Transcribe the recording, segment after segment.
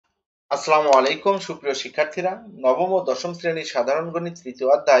আসসালামু আলাইকুম সুপ্রিয় শিক্ষার্থীরা, নবম ও দশম শ্রেণীর সাধারণ গণিত তৃতীয়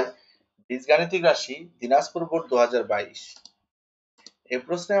অধ্যায় বীজগাণিতিক রাশি দিনাজপুর বোর্ড 2022। এই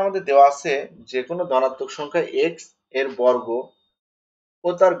প্রশ্নে আমাদের দেওয়া আছে যে কোনো ধনাত্মক সংখ্যা x এর বর্গ ও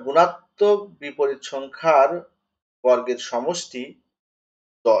তার গুণাত্মক বিপরীত সংখ্যার বর্গের সমষ্টি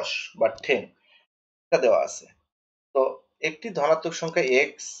 10 বা 10 এটা দেওয়া আছে। তো একটি ধনাত্মক সংখ্যা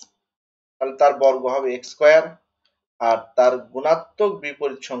x, তাহলে তার বর্গ হবে x স্কয়ার, আর তার গুণাত্মক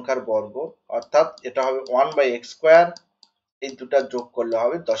বিপরীত সংখ্যার বর্গ অর্থাৎ এটা হবে 1/x স্কয়ার। এই দুটা যোগ করলে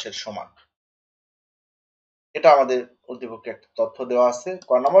হবে 10 এর সমান। এটা আমাদের উদ্দীপকে একটা তথ্য দেওয়া আছে।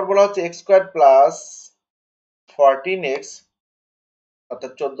 ক নম্বর বলা হচ্ছে x স্কয়ার প্লাস 14x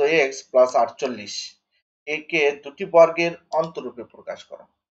অর্থাৎ 14x প্লাস 48 একে দুটি বর্গের অন্তরূপে প্রকাশ করা।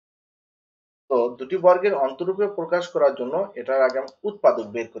 তো দুটি বর্গের অন্তরূপে প্রকাশ করার জন্য এটার আগে আমি উৎপাদক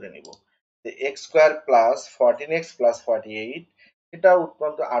বের করে নিব। যে x square plus 14x plus 48, এটা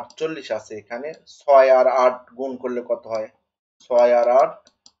উৎপাদক 48 আছে এখানে। 6 আর 8 গুণ করলে কত হয়? 6 আর 8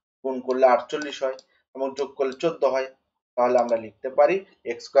 গুণ করলে 48 হয় এবং যোগ করলে 14 হয়। তাহলে আমরা লিখতে পারি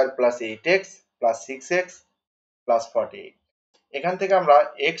x square plus 8x plus 6x plus 48। এখান থেকে আমরা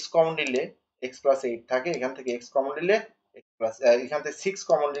x কমন নিলে x প্লাস 8 থাকে, এখান থেকে x কমন নিলে x প্লাস এখান থেকে 6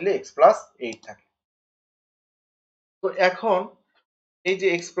 কমন নিলে x প্লাস 8 থাকে। তো এখন এই যে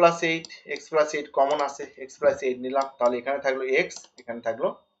x প্লাস 8 কমন আছে, x প্লাস 8 নিলাম, তাহলে এখানে থাকলো x, এখানে থাকলো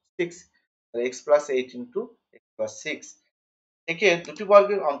 6, তাহলে x plus 8 into x plus 6। একে দুটি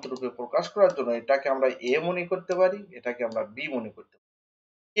বর্গের অন্তরূপে প্রকাশ করার জন্য এটাকে আমরা a মনে করতে পারি, এটাকে আমরা b মনে করতে পারি।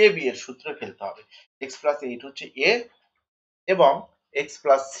 a b এর সূত্র ফেলতে হবে। x প্লাস 8 হচ্ছে a এবং x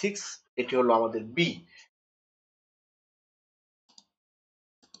প্লাস 6 এটি হলো আমাদের b।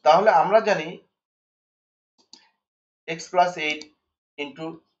 তাহলে আমরা জানি x plus 8 into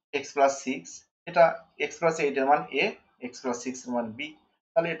x plus 6, এটা x প্লাস 8 এর মান a, x প্লাস 6 এর মান b,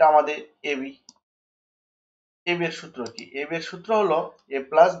 তাহলে এটা আমাদের ab। ab এর সূত্র কি? ab এর সূত্র হলো a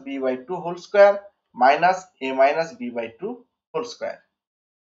plus b by 2 whole square minus a minus b by 2 whole square.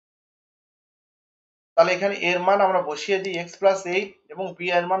 তাহলে এখানে এর মান আমরা বসিয়ে দিই x প্লাস 8 এবং b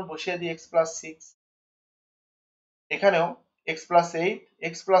এর মান বসিয়ে দিই x প্লাস 6। এখানেও x প্লাস 8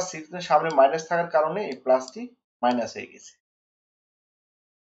 x প্লাস 6 এর সামনে মাইনাস থাকার কারণে এই প্লাসটি মাইনাস হয়ে গেছে।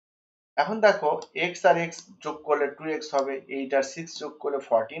 এখন দেখো x আর x যোগ করলে 2x হবে, 8 আর 6 যোগ করলে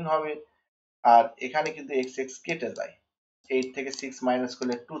 14 হবে, আর এখানে কিন্তু x x কেটে যায়, 8 থেকে 6 মাইনাস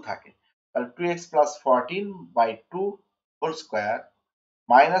করলে 2 থাকে। তাহলে 2x plus 14 by 2 whole square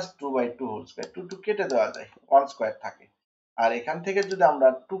minus 2 by 2 whole square, 2 2 কেটে দেওয়া যায়, 1 স্কয়ার থাকে। আর এখান থেকে যদি আমরা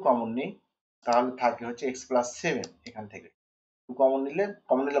 2 কমন নিই তাহলে থাকে হচ্ছে x প্লাস 7। এখান থেকে 2 কমন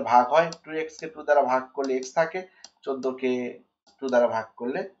নিলে ভাগ হয়, 2x কে 2 দ্বারা ভাগ করলে x থাকে, 14 কে 2 দ্বারা ভাগ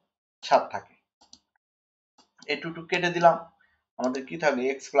করলে 7 থাকে। এই 2 2 কেটে দিলাম, আমাদের কি থাকবে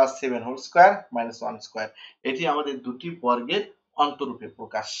x plus 7 whole square minus 1 square. এটি আমাদের দুটি বর্গের অন্তরূপে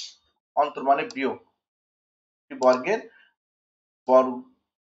প্রকাশ। অন্তর মানে বিয়োগ, দুটি বর্গের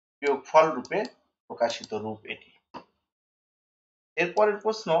বিয়োগফল রূপে প্রকাশিত রূপ এটি। এরপরের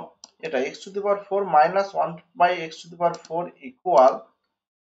প্রশ্ন এটা x to the power 4 minus 1 by x to the power 4 equal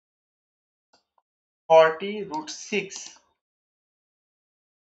 40 root 6,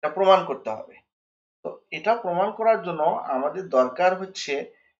 এটা প্রমাণ করতে হবে। তো এটা প্রমাণ করার জন্য আমাদের দরকার হচ্ছে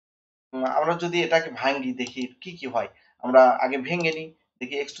আমরা যদি এটাকে ভাঙি দেখি কি কি হয়। আমরা আগে ভেঙে নিই,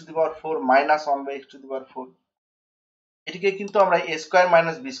 দেখি x to the power 4 minus 1 by x to the পাওয়ার 4, এটিকে কিন্তু আমরা a স্কয়ার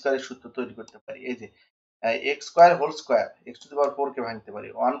মাইনাস b স্কয়ারের সূত্র তৈরি করতে পারি। এই যে x square whole square x to the পাওয়ার 4 কে ভাঙতে পারি,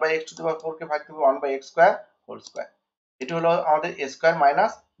 1 বাই x টু দি পাওয়ার 4 কে ভাঙতে পারি 1 by x square whole square. এটি হলো আমাদের a square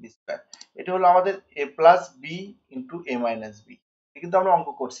minus b square. এটি হলো আমাদের a plus b into a minus b। কিন্তু আমরা অঙ্ক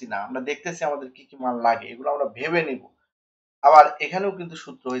করছি না, আমরা দেখতেছি আমাদের কি কি মান লাগে, এগুলো আমরা ভেবে নিব। আবার এখানেও কিন্তু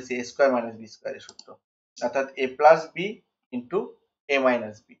সূত্র হয়েছে a স্কয়ার মাইনাস b স্কয়ারের সূত্র, অর্থাৎ a plus b into a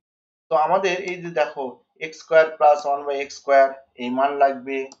minus b। তো আমাদের এই যে দেখো x square plus 1 by x square এই মান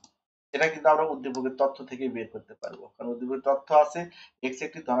লাগবে, এটা কিন্তু আমরা উদ্দীপকের তথ্য থেকে বের করতে পারবো, কারণ উদ্দীপকের তথ্য আছে x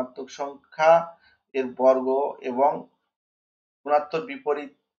একটি ধনাত্মক সংখ্যা এর বর্গ এবং গুণাত্মক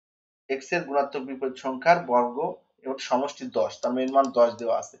বিপরীত x এর গুণাত্মক বিপরীত সংখ্যার বর্গ এবং সমষ্টি 10, তার মানে এর মান 10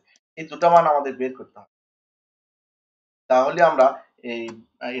 দেওয়া আছে। এই দুটো মান আমাদের বের করতে হবে, তাহলে আমরা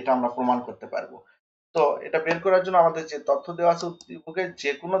এটা আমরা প্রমাণ করতে পারবো। তো এটা বের করার জন্য আমাদের যে তথ্য দেওয়া আছে উদ্দীপকে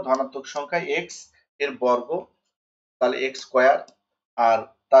যে কোনো ধনাত্মক সংখ্যা x এর বর্গ, তাহলে x স্কয়ার, আর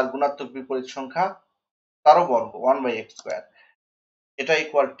তার গুণাত্মক বিপরীত সংখ্যা তারও বর্গ 1 বাই x স্কয়ার, এটা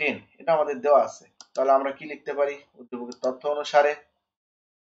ইকুয়াল 10, এটা আমাদের দেওয়া আছে। তাহলে আমরা কি লিখতে পারি উদ্দীপকের তথ্য অনুসারে,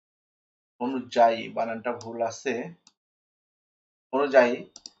 অনুযায়ী বানানটা ভুল আছে, অনুযায়ী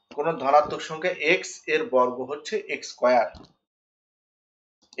কোন ধনাত্মক সংখ্যা x এর বর্গ হচ্ছে x স্কয়ার।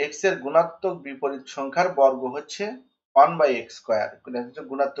 x এর গুণাত্মক বিপরীত সংখ্যার বর্গ হচ্ছে 1/x স্কয়ার।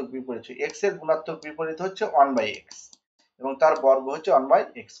 গুণাত্মক বিপরীত, x এর গুণাত্মক বিপরীত হচ্ছে 1/x এবং তার বর্গ হচ্ছে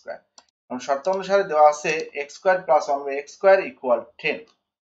 1/x স্কয়ার। এবং শর্ত অনুসারে দেওয়া আছে x square plus 1/x square equal 10।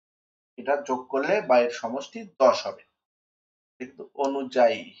 এটা যোগ করলে বা এর সমষ্টি 10 হবে। কিন্তু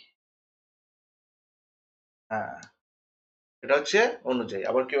অনুযায়ী, হ্যাঁ এটা হচ্ছে অনুযায়ী,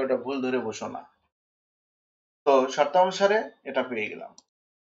 আবার কেউ এটা ভুল ধরে বসো না। তো শর্ত অনুসারে এটা পেয়ে গেলাম।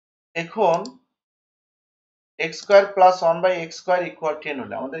 এখন x square plus 1/x square equal 10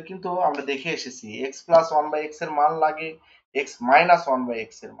 হলে আমাদের কিন্তু আমরা দেখে এসেছি x প্লাস 1/x এর মান লাগে, x মাইনাস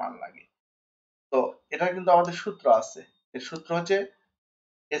 1/x এর মান লাগে। তো এটা কিন্তু আমাদের সূত্র আছে। এর সূত্র হচ্ছে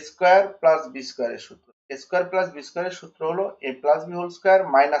a স্কয়ার প্লাস b স্কয়ারের সূত্র। a স্কয়ার প্লাস b স্কয়ারের সূত্র হলো a plus b whole square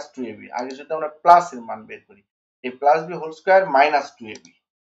minus 2ab। আগে যদি আমরা প্লাস এর মান বের করি, a plus b whole square minus 2ab,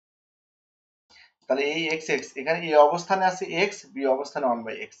 তাহলে এই x x এখানে a অবস্থানে আছে x, b অবস্থানে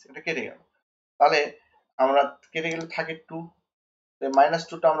 1/x, এটা কেটে গেল। তাহলে আমরা কেটে গেলে থাকে 2, মাইনাস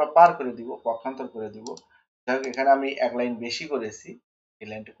 2টা আমরা পার করে দিব, পক্ষান্তর করে দিব। যাই হোক এখানে আমি এক লাইন বেশি করেছি, এই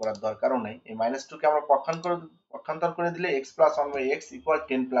লাইনটা করার দরকারও নাই। এই মাইনাস 2 কে আমরা পক্ষান্তর করে দিলে x plus 1/x equal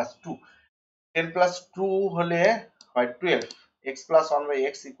 10 plus 2। 10 plus 2 হলে হয় 12। x plus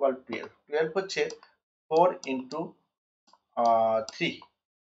 1/x equal 12। 12 হচ্ছে 4 ইন্টু 3।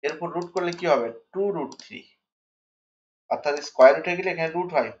 এরপর রুট করলে কি হবে? 2 রুট 3, অর্থাৎ স্কয়ার রুটে গেলে এখানে রুট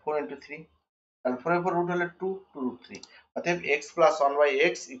হয় 4 ইন্টু 3। তাহলে 4 এর উপর রুট হলে 2, 2 রুট 3। অতএব x plus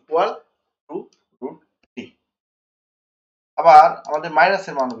 1/x equal 2 root 3। আবার আমাদের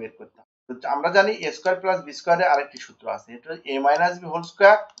মাইনাসের মান বের করতে হবে। তো আমরা জানি a স্কয়ার প্লাস b স্কয়ারের আরেকটি সূত্র আছে, এটা a minus b whole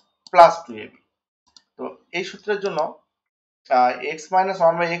square plus 2ab। তো এই সূত্রের জন্য x মাইনাস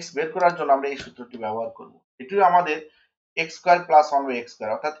 1/x বের করার জন্য আমরা এই সূত্রটি ব্যবহার করব। এটিও আমাদের x square plus 1/x square,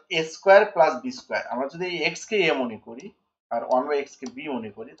 অর্থাৎ a square plus b square. আমরা যদি এই x কে a মনে করি আর 1/x কে b মনে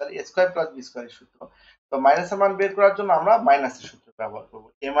করি, তাহলে a স্কয়ার প্লাস b স্কয়ারের সূত্র। তো মাইনাসের মান বের করার জন্য আমরা মাইনাসের সূত্র ব্যবহার করব,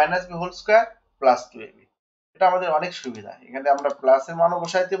 a minus b whole square plus 2ab। এটা আমাদের অনেক সুবিধা, এখানে আমরা প্লাসের মানও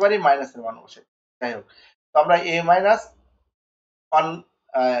বসাইতে পারি, মাইনাসের মানও বসাইতে পারি। যাই হোক, তো আমরা a minus 1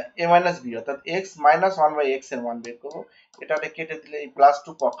 a minus b অর্থাৎ x মাইনাস 1/x এর মান বের করব। এটাকে কেটে দিলে এই প্লাস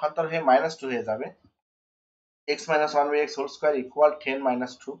 2 পক্ষান্তর হয়ে মাইনাস 2 হয়ে যাবে। x minus 1/x whole square equal 10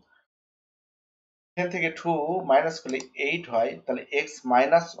 minus 2। 10 থেকে 2 মাইনাস করলে 8 হয়, তাহলে x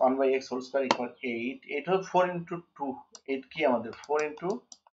minus 1/x whole square equal 8। 8 হবে 4 ইন্টু 2। 8 কি আমাদের 4 ইন্টু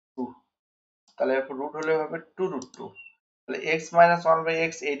 2, তাহলে এরপর রুট হলে হবে 2 রুট 2। তাহলে x মাইনাস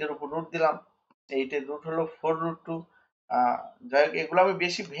 1/x 8 এর উপর রুট দিলাম, 8 এর রুট হলো 4 রুট 2। যাই হোক এগুলো আমি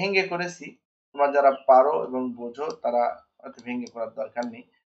বেশি ভেঙে করেছি, তোমরা যারা পারো এবং বোঝো তারা অত ভেঙে করার দরকার নেই,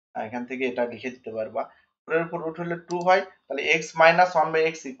 এখান থেকে এটা লিখে দিতে পারবা। 4 এর উপর রুট হলে 2 হয়, তাহলে x minus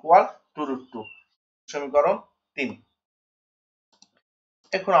 1/x equal 2 root 2, সমীকরণ 3।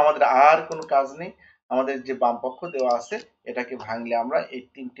 এখন আমাদের আর কোনো কাজ নেই, আমাদের যে বাম পক্ষ দেওয়া আছে এটাকে ভাঙলে আমরা এই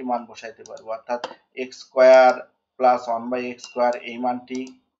তিনটি মান বসাইতে পারবো, অর্থাৎ x square plus 1/x square এই মানটি,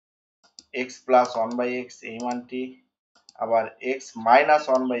 x প্লাস 1/x এই মানটি, আবার x মাইনাস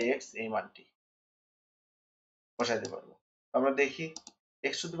 1/x এই মানটি বসাইতে পারবো। আমরা দেখি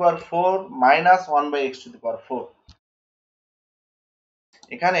x to the power 4 minus 1/x to the পাওয়ার 4,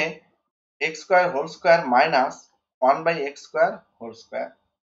 এখানে x square whole square minus 1/x square whole square.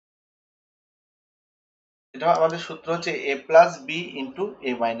 এটা আমাদের সূত্র হচ্ছে a plus b into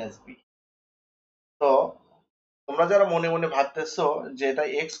a minus b। তো তোমরা যারা মনে মনে ভাবতেছো যে এটা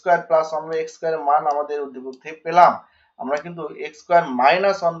x স্কয়ার প্লাস 1/x স্কয়ারের মান আমাদের উদ্দীপক থেকে পেলাম, আমরা কিন্তু x স্কয়ার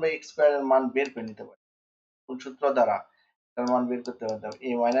মাইনাস 1/x স্কয়ারের মান বের করে নিতে পারি। কোন সূত্র দ্বারা? তার মান বের করতে পারতাম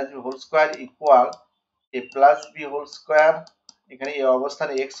a minus b whole square equal a plus b whole square, এখানে a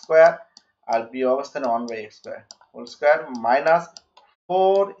অবস্থানে x স্কয়ার আর b অবস্থানে 1/x square whole square minus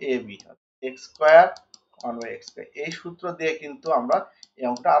 4ab x square 1/x square. এই সূত্র দিয়ে কিন্তু আমরা এই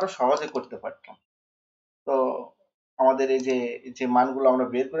অঙ্কটা আরো সহজে করতে পারতাম। তো আমাদের এই যে যে মানগুলো আমরা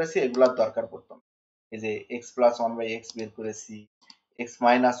বের করেছি এগুলার দরকার পড়তো না। এই যে x প্লাস 1/x বের করেছি, x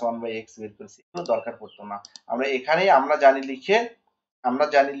মাইনাস 1/x বের করেছি, এগুলো দরকার পড়তো না। আমরা এখানেই আমরা জানি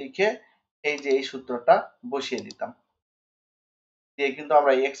লিখে এই যে এই সূত্রটা বসিয়ে দিতাম, দিয়ে কিন্তু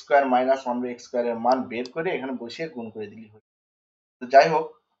আমরা x স্কয়ার মাইনাস 1/x স্কয়ারের মান বের করে এখানে বসিয়ে গুণ করে দিলেই হতো। তো যাই হোক,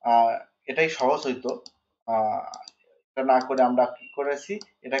 এটাই সহজ হইতো। এটা না করে আমরা কি করেছি,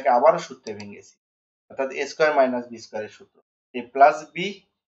 এটাকে আবারও সূত্রে ভেঙেছি, অর্থাৎ a স্কয়ার মাইনাস b স্কয়ারের সূত্র, a plus b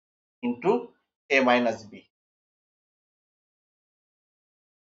into a minus b।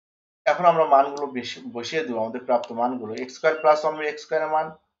 এখন আমরা মানগুলো বসিয়ে দেবো, আমাদের প্রাপ্ত মানগুলো। x স্কয়ার প্লাস 1/x স্কয়ারের মান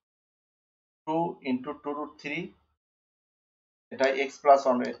 2 ইন্টু 2 রুট 3, এটা x প্লাস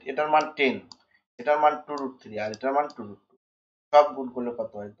 1, এটার মান 10, এটার মান 2 রুট 3 আর এটার মান 2 রুট 2। সব গুণ করলে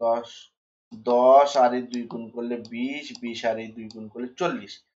কত হয়? 10, 10 আর এই 2 গুণ করলে 20, 20 আর এই 2 গুণ করলে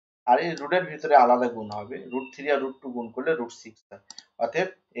 40। আর এই রুটের ভিতরে আলাদা গুণ হবে, √3 আর √2 গুণ করলে √6 হয়। অতএব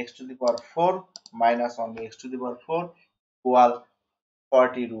x⁴ minus 1 by x⁴ equal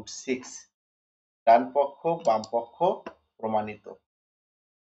 40√6। ডান পক্ষ বাম পক্ষ প্রমাণিত।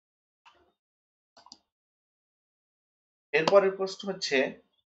 এরপরের প্রশ্ন হচ্ছে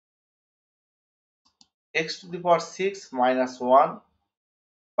x⁴ minus 1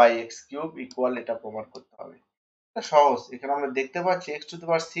 by x³ equal, এটা প্রমাণ করতে হবে। এটা সহজ, এখানে আমরা দেখতে পাচ্ছি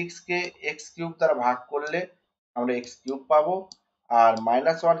x⁴ কে x³ দ্বারা ভাগ করলে আমরা x³ পাবো, আর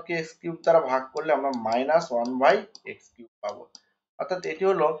 -1 কে x³ দ্বারা ভাগ করলে আমরা -1 by x³ পাবো। অর্থাৎ এটি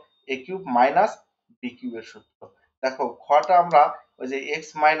হলো a³ মাইনাস b³ এর সূত্র। দেখো খটা আমরা ওই যে x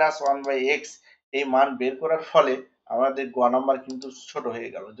 - 1 by x এই মান বের করার ফলে আমাদের গ নাম্বার কিন্তু ছোট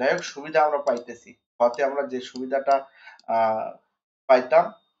হয়ে গেল। যাই হোক, সুবিধা আমরা পাইতেছি। খতে আমরা যে সুবিধাটা পাইতাম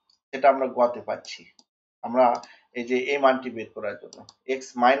সেটা আমরা গতে পাচ্ছি। আমরা এই যে এই মানটি বের করার জন্য x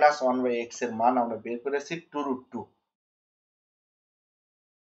 - 1 by x এর মান আমরা বের করেছি 2√2।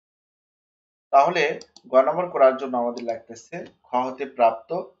 তাহলে গ নম্বর করার জন্য আমাদের লাগতেছে খ হতে প্রাপ্ত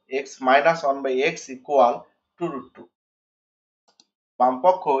x - 1 by x equal 2√2। বাম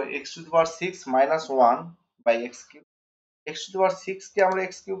পক্ষ x⁴ minus 1 by x³ x⁴ কে আমরা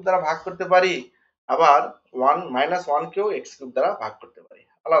x³ দ্বারা ভাগ করতে পারি, আবার 1 -1 কেও x³ দ্বারা ভাগ করতে পারি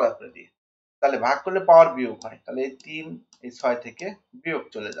আলাদা করে দিয়ে। তাহলে ভাগ করলে পাওয়ার বিয়োগ হয়, তাহলে এই 3 এই 6 থেকে বিয়োগ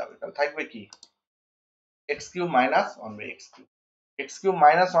চলে যাবে। তাহলে থাকবে কি x³ minus 1 by x³। x³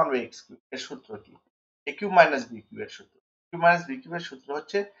 minus 1 by x³ এর সূত্র কি? a³ minus b³ এর সূত্র। a³ minus b³ এর সূত্র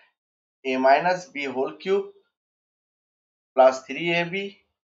হচ্ছে a minus b whole cube plus 3ab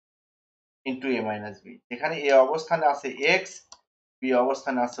into a minus b। এখানে a অবস্থানে আছে x, b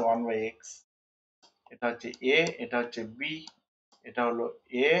অবস্থানে আছে 1 by x। এটা হচ্ছে a, এটা হচ্ছে b, এটা হলো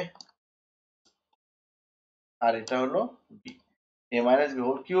a আর এটা হলো b। a minus b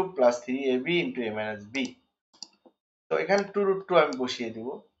whole cube plus 3ab into a minus b। তো এখানে 2√2 আমি বসিয়ে দিব।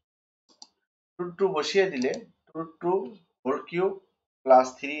 2√2 বসিয়ে দিলে 2√2 whole cube plus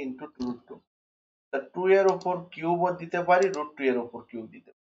 3 into 2√2। তা 2 এর উপর কিউবও দিতে পারি, √2 এর উপর কিউব দিতে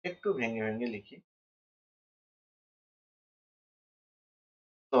পারি। একটু ভেঙে ভেঙে লিখি।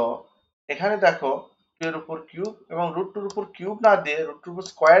 তো এখানে দেখো 2 এর উপর কিউব এবং √2 এর উপর কিউব না দিয়ে √2 এর উপর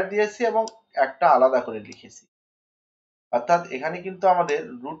স্কয়ার দিয়েছি এবং একটা আলাদা করে লিখেছি। অর্থাৎ এখানে কিন্তু আমাদের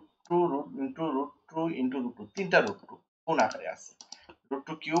 √2 ইনটু √2 ইনটু √2 তিনটা √2 গুণ আকারে আছে।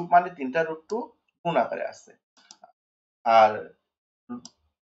 √2 কিউব মানে তিনটা √2 গুণ আকারে আছে। আর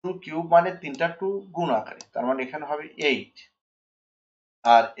 2 কিউব মানে তিনটা 2 গুণ আকারে, তার মানে এখানে হবে 8।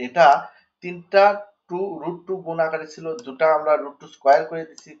 আর এটা তিনটা 2 √2 গুণ আকারে ছিল, দুটা আমরা √2 স্কয়ার করে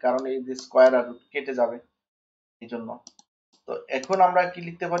দিছি, কারণ এই যে স্কয়ার আর রুট কেটে যাবে এই জন্য। তো এখন আমরা কি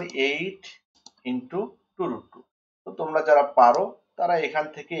লিখতে পারি 8 ইনটু 2√2। তো তোমরা যারা পারো তারা এখান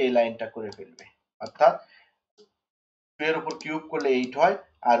থেকে এই লাইনটা করে ফেলবে। অর্থাৎ 2 এর উপর কিউব করলে 8 হয়,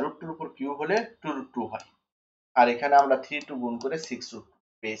 আর √2 এর উপর কিউব হলে 2√2 হয়। আর এখানে আমরা 3 গুণ করে 6√2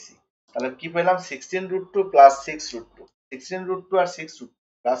 পেয়েছি। তাহলে কি পেলাম 16√2 প্লাস 6√2। 16√2 আর 6√2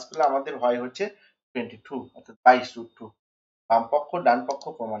 প্লাস করলে আমাদের হয় হচ্ছে 22, অর্থাৎ 22√2। বাম পক্ষ ডান পক্ষ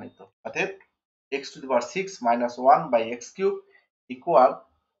প্রমাণিত। অতএব x⁴ minus 1 by x³ equal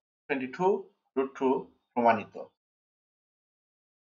 22√2 প্রমাণিত।